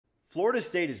Florida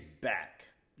State is back.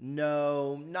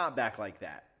 No, not back like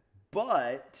that.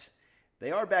 But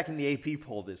they are back in the AP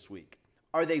poll this week.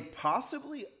 Are they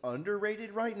possibly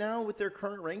underrated right now with their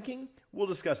current ranking? We'll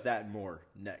discuss that and more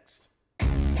next.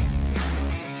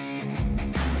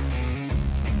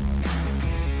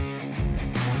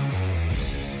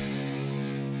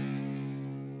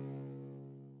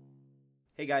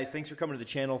 Hey guys, thanks for coming to the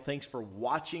channel. Thanks for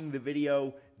watching the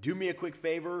video. Do me a quick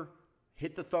favor.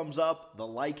 Hit the thumbs up. The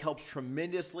like helps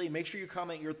tremendously. Make sure you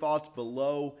comment your thoughts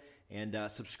below and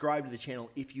subscribe to the channel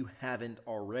if you haven't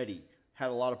already. Had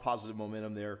a lot of positive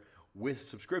momentum there with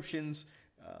subscriptions.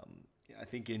 I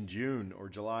think in June or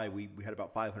July, we had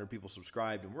about 500 people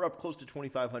subscribed, and we're up close to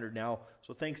 2,500 now.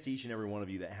 So thanks to each and every one of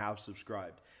you that have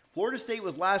subscribed. Florida State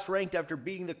was last ranked after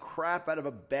beating the crap out of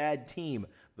a bad team.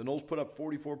 The Noles put up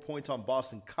 44 points on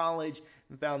Boston College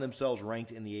and found themselves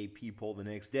ranked in the AP poll the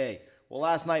next day. Well,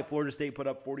 last night, Florida State put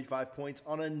up 45 points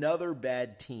on another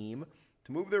bad team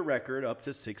to move their record up to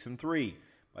 6-3.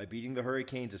 By beating the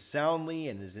Hurricanes as soundly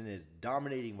and in as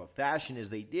dominating of a fashion as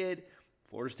they did,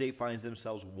 Florida State finds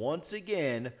themselves once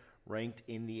again ranked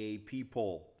in the AP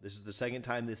poll. This is the second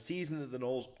time this season that the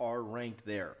Noles are ranked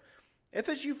there.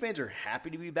 FSU fans are happy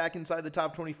to be back inside the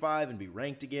top 25 and be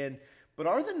ranked again, but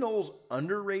are the Noles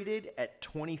underrated at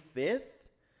 25th?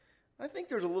 I think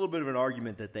there's a little bit of an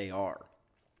argument that they are.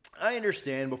 I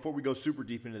understand, before we go super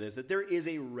deep into this, that there is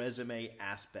a resume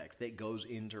aspect that goes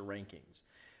into rankings.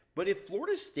 But if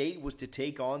Florida State was to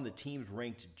take on the teams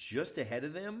ranked just ahead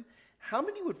of them, how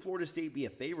many would Florida State be a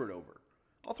favorite over?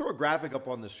 I'll throw a graphic up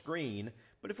on the screen,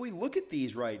 but if we look at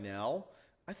these right now,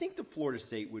 I think the Florida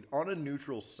State would, on a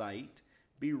neutral site,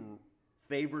 be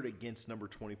favored against number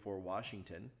 24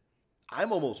 Washington.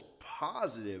 I'm almost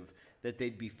positive that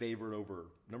they'd be favored over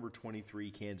number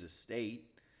 23 Kansas State.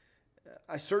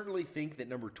 I certainly think that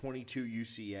number 22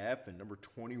 UCF and number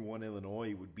 21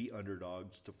 Illinois would be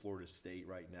underdogs to Florida State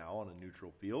right now on a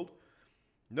neutral field.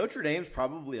 Notre Dame's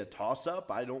probably a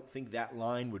toss-up. I don't think that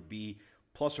line would be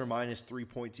plus or minus 3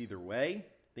 points either way.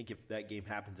 I think if that game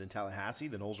happens in Tallahassee,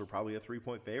 the Noles are probably a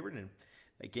 3-point favorite, and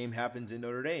that game happens in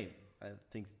Notre Dame, I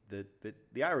think that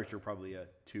the Irish are probably a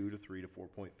 2 to 3 to 4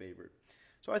 point favorite.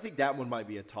 So I think that one might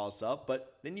be a toss-up.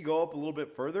 But then you go up a little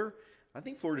bit further. I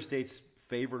think Florida State's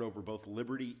favored over both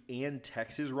Liberty and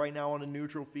Texas right now on a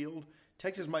neutral field.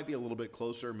 Texas might be a little bit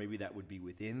closer. Maybe that would be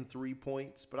within 3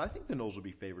 points. But I think the Noles will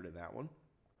be favored in that one.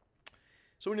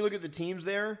 So when you look at the teams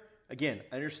there, again,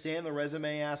 I understand the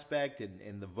resume aspect,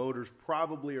 and the voters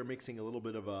probably are mixing a little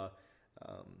bit of a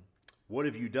what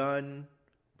have you done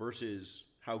versus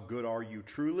how good are you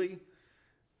truly.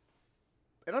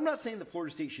 And I'm not saying that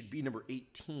Florida State should be number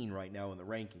 18 right now in the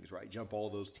rankings, right? Jump all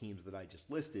those teams that I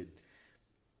just listed.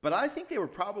 But I think they were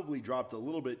probably dropped a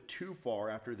little bit too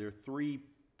far after their 3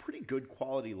 pretty good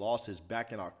quality losses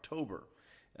back in October.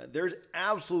 There's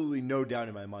absolutely no doubt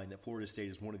in my mind that Florida State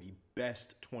is one of the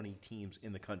best 20 teams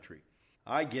in the country.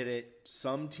 I get it.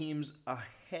 Some teams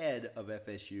ahead of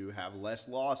FSU have less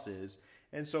losses,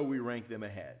 and so we rank them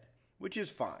ahead, which is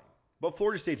fine. But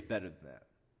Florida State's better than that,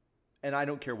 and I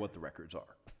don't care what the records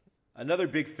are. Another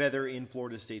big feather in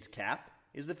Florida State's cap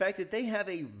is the fact that they have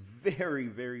a very,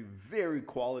 very, very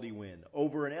quality win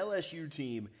over an LSU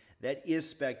team that is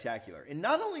spectacular. And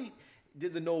not only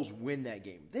did the Noles win that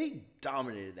game, they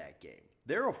dominated that game.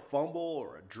 They're a fumble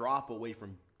or a drop away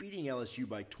from beating LSU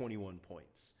by 21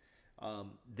 points.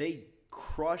 They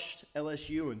crushed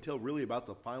LSU until really about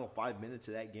the final 5 minutes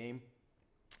of that game.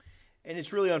 And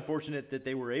it's really unfortunate that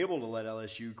they were able to let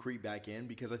LSU creep back in,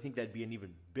 because I think that'd be an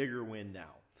even bigger win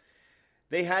now.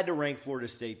 They had to rank Florida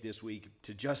State this week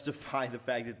to justify the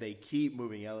fact that they keep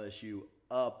moving LSU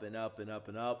up and up and up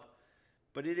and up.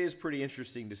 But it is pretty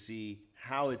interesting to see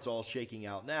how it's all shaking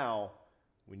out now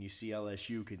when you see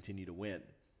LSU continue to win.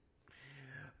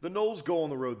 The Noles go on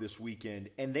the road this weekend,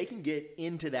 and they can get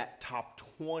into that top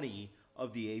 20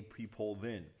 of the AP poll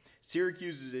then.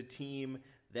 Syracuse is a team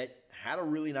that had a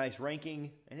really nice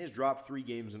ranking and has dropped 3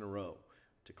 games in a row.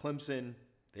 To Clemson,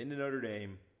 then to Notre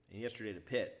Dame, and yesterday to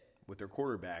Pitt, with their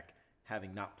quarterback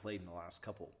having not played in the last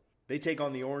couple. They take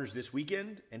on the Orange this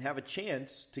weekend and have a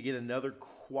chance to get another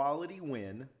quality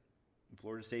win.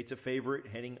 Florida State's a favorite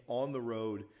heading on the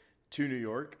road to New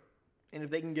York. And if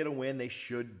they can get a win, they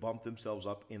should bump themselves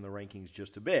up in the rankings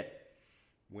just a bit.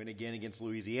 Win again against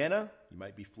Louisiana. You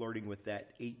might be flirting with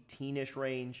that 18-ish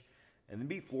range. And then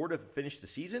beat Florida to finish the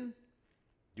season.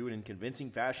 Do it in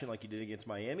convincing fashion like you did against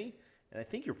Miami. And I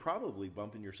think you're probably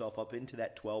bumping yourself up into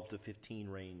that 12 to 15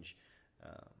 range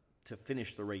to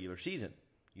finish the regular season.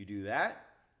 You do that,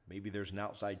 maybe there's an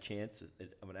outside chance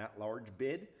of an at-large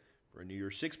bid for a New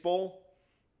Year's Six Bowl.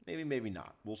 Maybe, maybe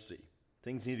not. We'll see.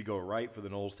 Things need to go right for the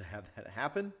Noles to have that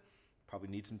happen. Probably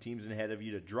need some teams ahead of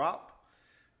you to drop,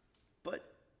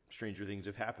 but stranger things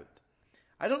have happened.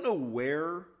 I don't know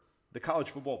where the College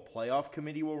Football Playoff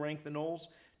Committee will rank the Noles.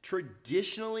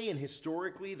 Traditionally and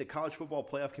historically, the College Football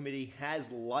Playoff Committee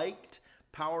has liked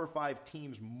Power 5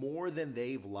 teams more than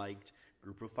they've liked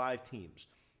Group of 5 teams.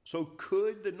 So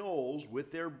could the Noles,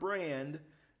 with their brand,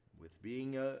 with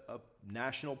being a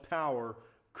national power,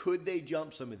 could they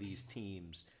jump some of these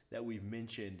teams that we've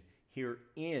mentioned here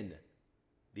in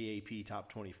the AP Top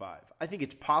 25? I think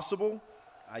it's possible.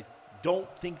 I don't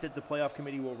think that the playoff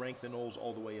committee will rank the Noles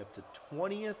all the way up to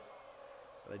 20th,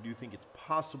 but I do think it's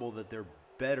possible that they're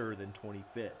better than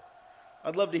 25th.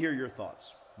 I'd love to hear your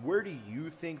thoughts. Where do you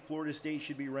think Florida State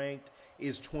should be ranked?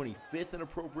 Is 25th an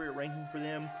appropriate ranking for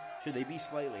them? Should they be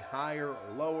slightly higher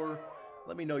or lower?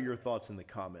 Let me know your thoughts in the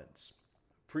comments.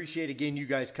 Appreciate, again, you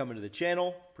guys coming to the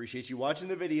channel. Appreciate you watching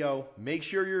the video. Make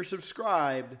sure you're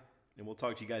subscribed, and we'll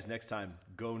talk to you guys next time.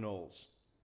 Go Noles.